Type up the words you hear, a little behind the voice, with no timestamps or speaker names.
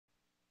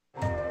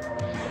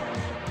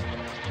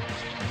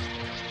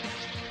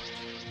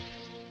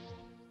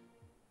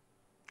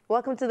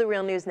Welcome to the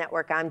Real News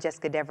Network. I'm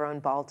Jessica Devereaux in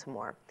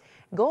Baltimore.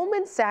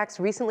 Goldman Sachs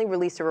recently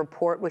released a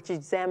report which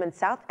examined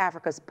South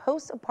Africa's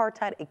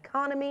post-apartheid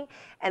economy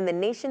and the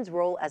nation's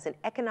role as an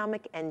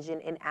economic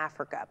engine in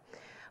Africa.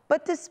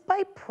 But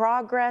despite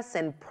progress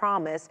and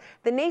promise,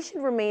 the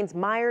nation remains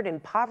mired in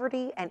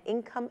poverty and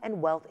income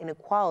and wealth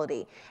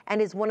inequality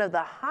and is one of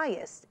the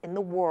highest in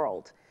the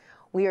world.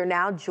 We are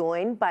now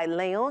joined by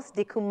Leonce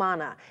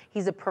Ndikumana.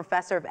 He's a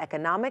professor of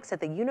economics at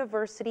the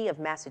University of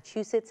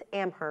Massachusetts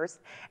Amherst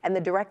and the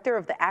director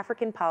of the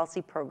African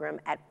Policy Program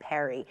at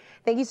Perry.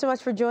 Thank you so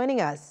much for joining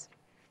us.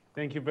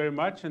 Thank you very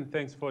much, and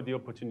thanks for the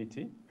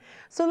opportunity.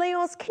 So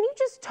Leonce, can you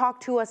just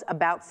talk to us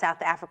about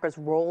South Africa's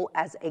role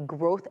as a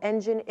growth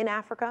engine in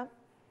Africa?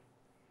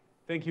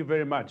 Thank you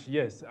very much.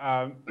 Yes.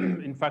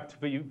 In fact,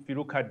 if you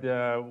look at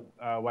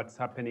what's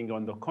happening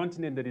on the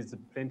continent, there is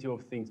plenty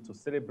of things to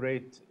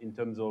celebrate in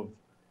terms of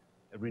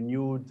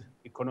renewed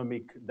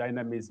economic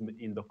dynamism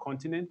in the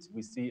continent.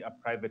 We see a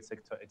private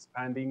sector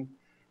expanding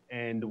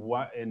and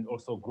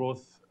also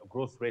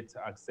growth rates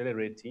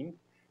accelerating,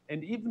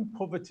 and even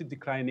poverty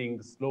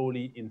declining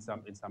slowly in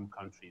some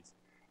countries.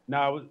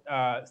 Now,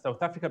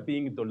 South Africa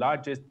being the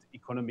largest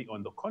economy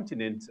on the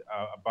continent,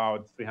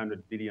 about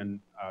 $300 billion,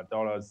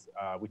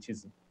 which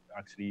is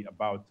actually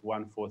about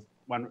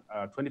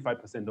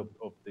 25%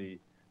 of the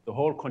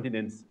whole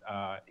continent's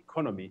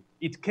economy.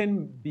 It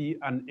can be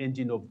an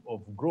engine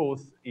of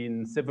growth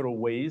in several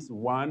ways.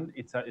 One,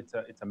 it's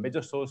a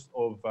major source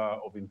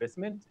of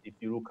investment. If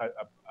you look at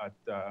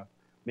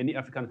many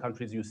African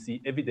countries, you see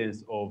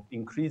evidence of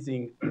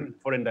increasing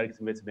foreign direct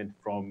investment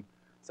from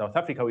South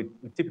Africa. We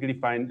typically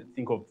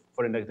think of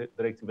foreign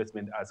direct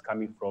investment as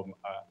coming from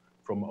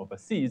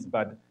overseas,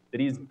 but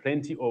there is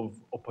plenty of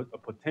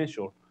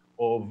potential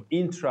of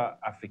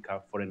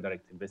intra-Africa foreign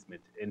direct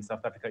investment, and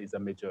South Africa is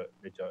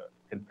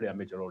can play a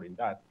major role in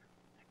that.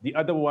 The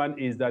other one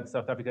is that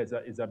South Africa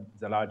is a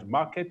large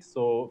market,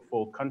 so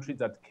for countries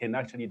that can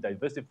actually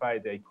diversify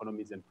their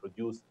economies and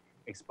produce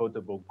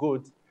exportable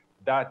goods,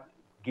 that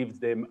gives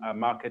them a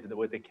market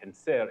where they can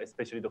sell,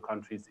 especially the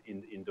countries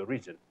in the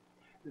region.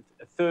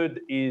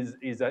 Third is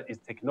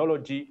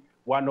technology.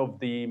 One of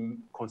the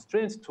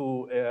constraints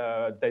to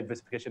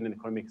diversification and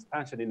economic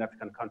expansion in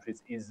African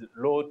countries is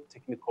low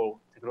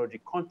technology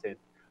content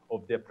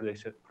of their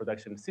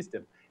production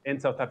system.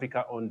 And South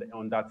Africa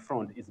on that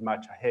front is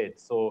much ahead.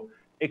 So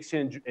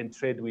exchange and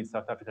trade with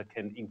South Africa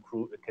can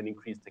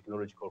increase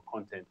technological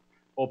content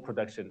or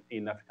production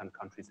in African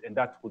countries. And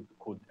that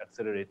could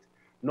accelerate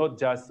not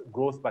just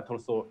growth, but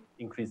also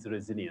increase the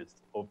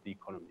resilience of the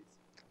economies.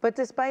 But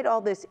despite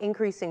all this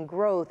increase in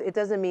growth, it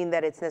doesn't mean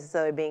that it's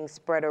necessarily being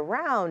spread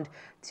around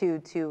to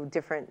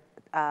different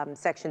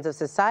sections of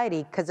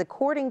society, because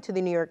according to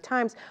the New York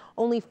Times,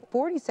 only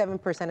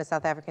 47% of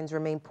South Africans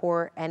remain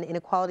poor, and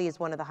inequality is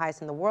one of the highest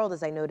in the world,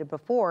 as I noted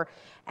before.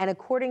 And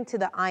according to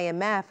the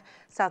IMF,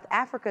 South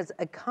Africa's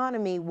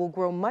economy will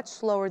grow much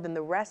slower than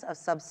the rest of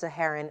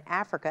sub-Saharan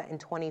Africa in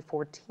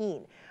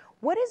 2014.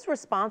 What is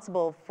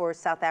responsible for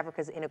South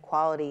Africa's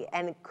inequality,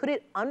 and could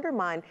it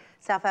undermine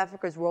South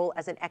Africa's role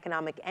as an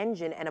economic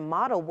engine and a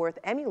model worth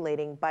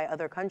emulating by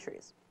other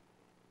countries?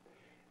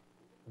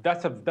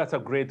 That's a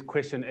great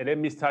question, and let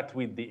me start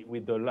with the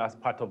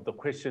last part of the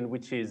question,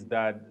 which is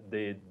that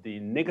the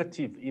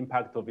negative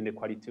impact of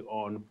inequality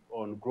on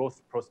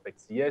growth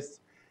prospects. Yes,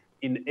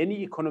 in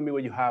any economy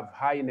where you have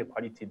high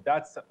inequality,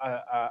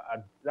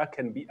 that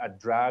can be a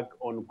drag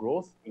on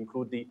growth,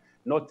 including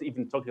not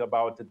even talking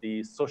about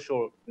the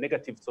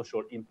negative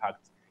social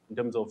impact in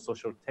terms of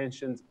social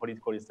tensions,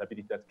 political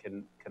instability that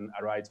can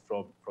arise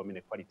from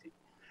inequality.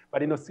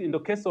 But in the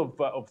case of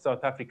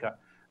South Africa,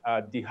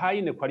 the high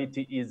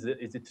inequality is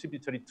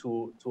attributary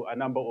to a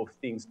number of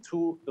things.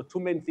 The two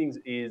main things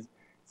is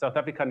South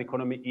African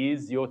economy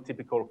is your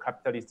typical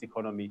capitalist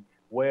economy,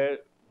 where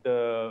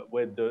the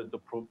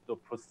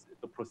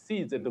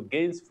proceeds and the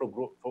gains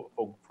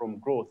from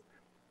growth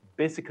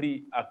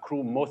basically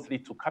accrue mostly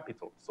to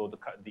capital. So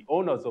the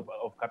owners of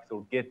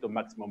capital get the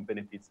maximum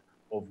benefits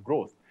of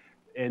growth,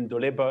 and the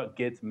labor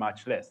gets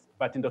much less.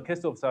 But in the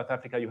case of South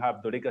Africa, you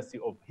have the legacy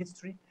of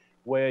history,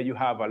 where you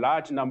have a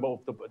large number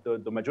of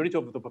the majority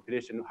of the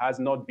population has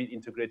not been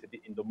integrated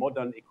in the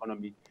modern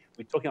economy.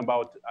 We're talking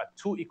about a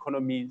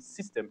two-economy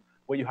system,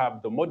 where you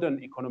have the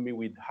modern economy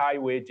with high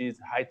wages,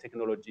 high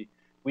technology,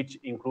 which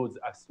includes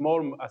a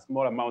small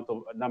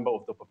number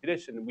of the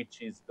population,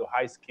 which is the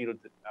high-skilled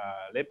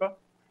labor.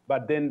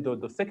 But then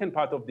the second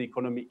part of the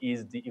economy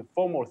is the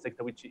informal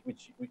sector, which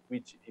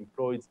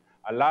employs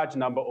a large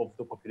number of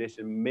the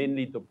population,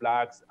 mainly the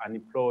blacks,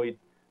 unemployed,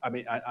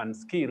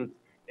 unskilled,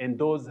 and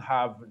those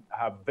have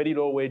very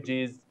low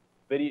wages,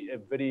 very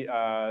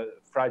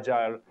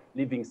fragile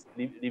living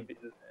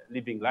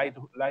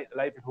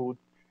livelihood,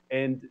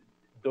 and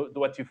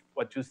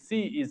what you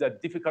see is a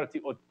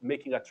difficulty of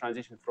making a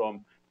transition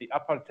from the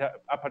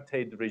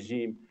apartheid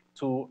regime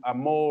to a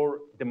more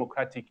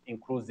democratic,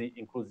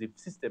 inclusive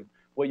system,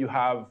 where you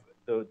have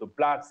the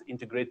blacks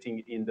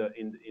integrating in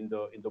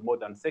the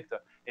modern sector.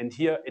 And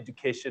here,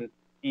 education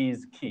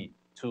is key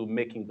to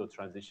making the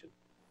transition.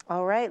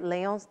 All right,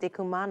 Leonce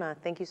Ndikumana,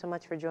 thank you so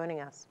much for joining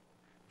us.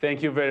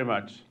 Thank you very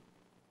much.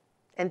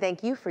 And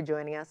thank you for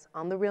joining us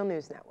on the Real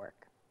News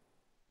Network.